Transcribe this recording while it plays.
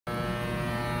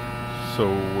So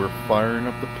we're firing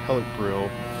up the pellet grill,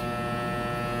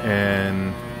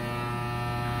 and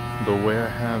the way I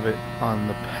have it on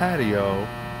the patio,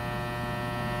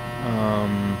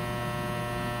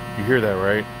 you hear that,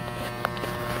 right?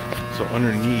 So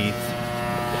underneath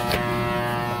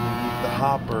the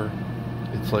hopper,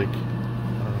 it's like, I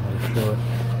don't know how to show it.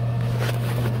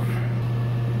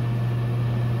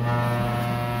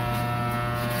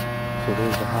 So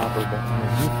there's the hopper, but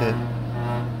underneath it,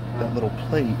 that little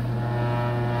plate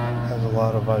has a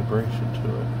lot of vibration to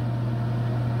it.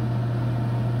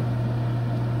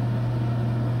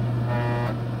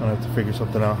 I'm gonna have to figure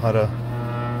something out how to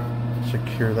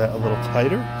secure that a little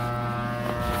tighter.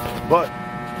 But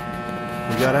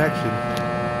we got action.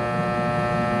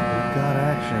 We got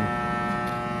action.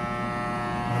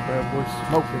 My bad boy's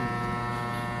smoking.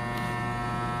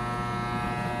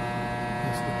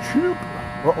 Mr. Chimp.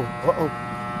 Uh-oh, uh-oh.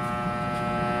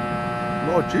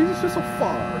 Lord Jesus, it's a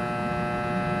fire.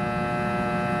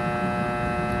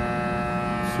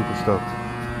 Super stoked.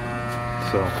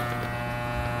 So,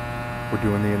 we're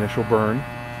doing the initial burn.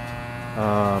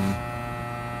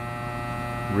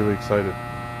 Really excited.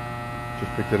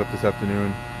 Just picked it up this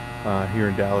afternoon. Here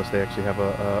in Dallas, they actually have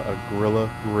a Grilla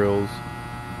Grills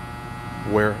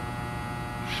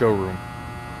showroom.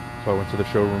 So I went to the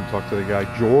showroom, talked to the guy,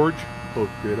 George,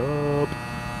 hooked it up.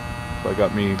 So I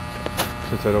got me,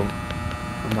 since I'm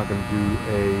not going to do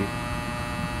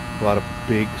a lot of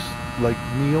big like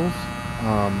meals.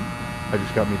 I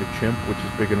just got me the Chimp, which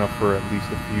is big enough for at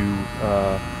least a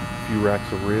few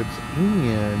racks of ribs,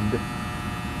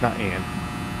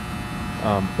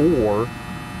 or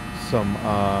some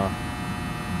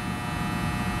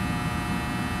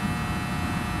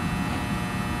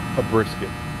a brisket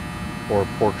or a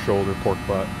pork shoulder, pork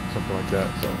butt, something like that.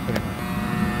 So anyway,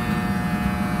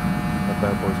 that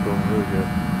bad boy's going really good.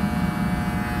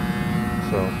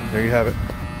 So there you have it.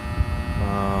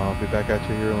 I'll be back at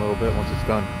you here in a little bit once it's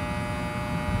done.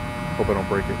 Hope I don't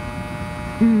break it.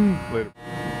 Later.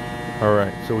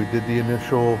 Alright, so we did the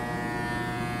initial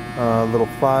little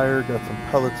fire, got some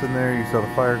pellets in there. You saw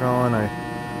the fire going. I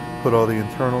put all the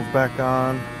internals back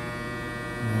on.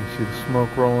 And you see the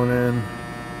smoke rolling in.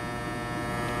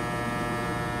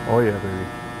 Oh yeah, baby.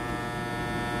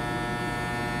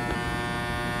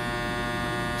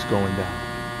 It's going down.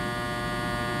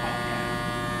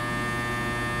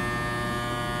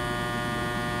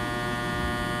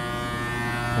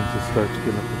 Once it starts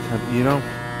getting up to temp, you know,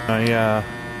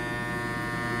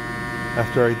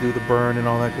 after I do the burn and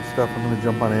all that good stuff, I'm gonna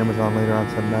jump on Amazon later on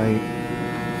tonight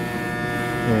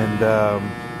and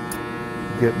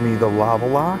get me the lava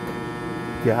lock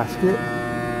gasket,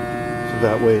 so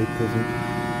that way it doesn't,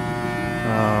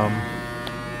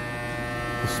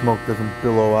 the smoke doesn't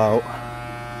billow out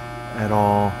at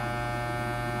all,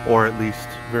 or at least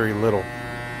very little.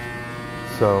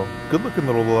 So, good looking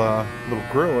little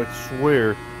grill, I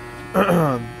swear.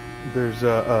 There's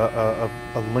a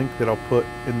link that I'll put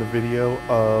in the video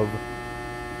of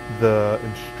the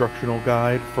instructional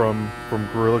guide from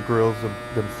Grilla Grills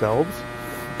themselves.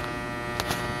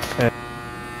 And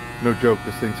no joke,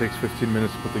 this thing takes 15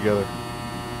 minutes to put together.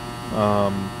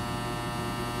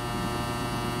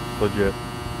 Legit.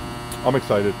 I'm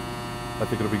excited. I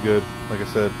think it'll be good. Like I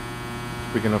said,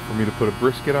 it's big enough for me to put a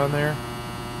brisket on there.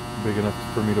 Big enough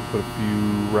for me to put a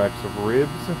few racks of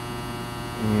ribs,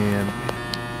 and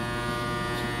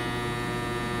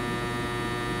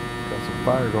got some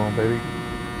fire going, baby.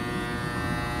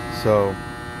 So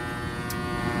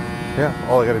yeah,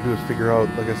 all I gotta do is figure out,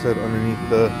 like I said, underneath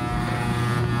the,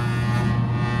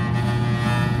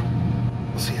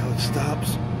 see how it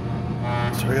stops.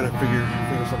 So I gotta figure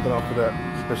something out for that.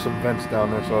 There's some vents down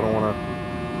there, so I don't want to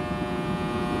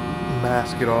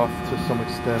mask it off to some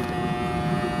extent.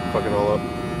 Fuck it all up.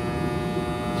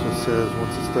 So it says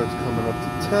once it starts coming up to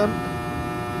temp,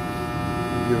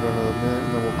 we'll give it another minute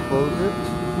and then we'll close it.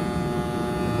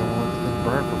 And then we'll let the thing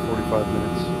burn for 45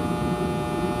 minutes.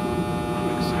 I'm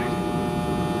excited.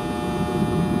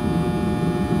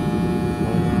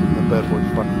 Oh, that bad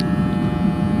boy's fun.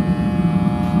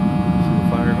 See the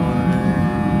fire going in there?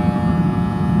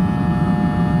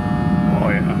 Oh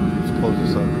yeah, let's close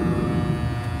this up.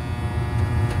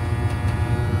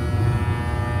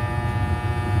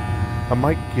 I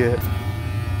might get,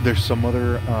 there's some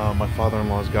other, my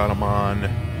father-in-law's got them on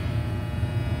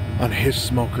his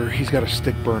smoker. He's got a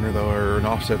stick burner though, or an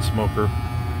offset smoker.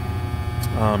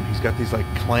 He's got these like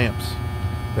clamps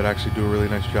that actually do a really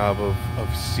nice job of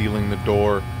sealing the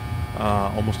door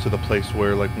almost to the place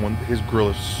where, like, his grill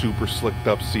is super slicked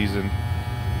up seasoned.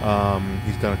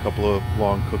 He's done a couple of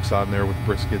long cooks on there with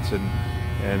briskets and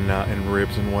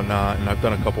ribs and whatnot, and I've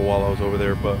done a couple while I was over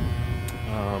there, but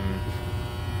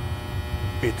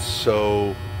It's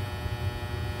so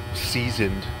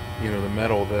seasoned, you know, the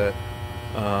metal that,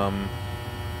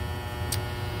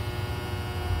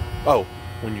 oh,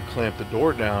 when you clamp the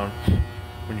door down,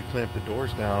 when you clamp the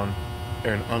doors down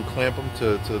and unclamp them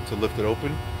to lift it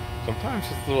open, sometimes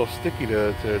it's a little sticky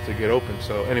to get open.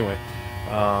 So anyway,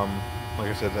 like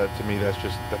I said, that to me, that's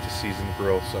a seasoned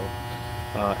grill. So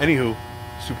anywho,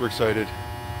 super excited.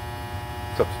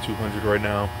 It's up to 200 right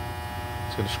now.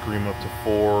 It's gonna scream up to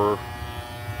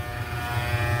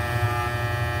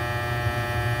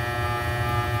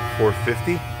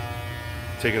 450.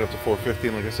 Take it up to 450,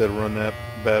 and like I said, run that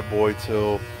bad boy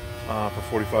till for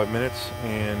 45 minutes,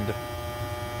 and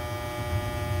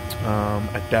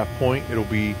at that point it'll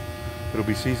be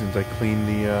seasoned. I clean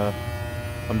the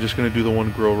I'm just gonna do the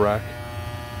one grill rack.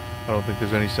 I don't think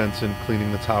there's any sense in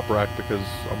cleaning the top rack because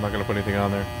I'm not gonna put anything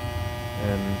on there.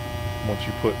 And once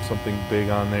you put something big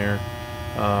on there,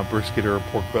 brisket or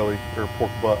pork belly, or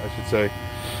pork butt I should say,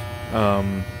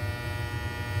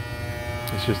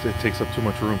 it's just, it takes up too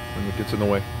much room and it gets in the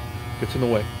way.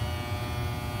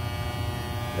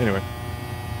 Anyway,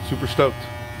 super stoked.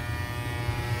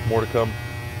 More to come.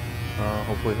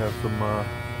 Hopefully have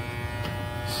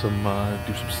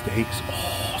do some steaks.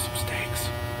 Oh, some steaks.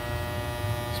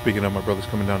 Speaking of, my brother's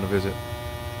coming down to visit.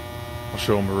 I'll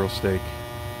show him a real steak.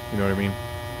 You know what I mean?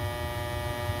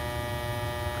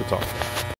 Good talk.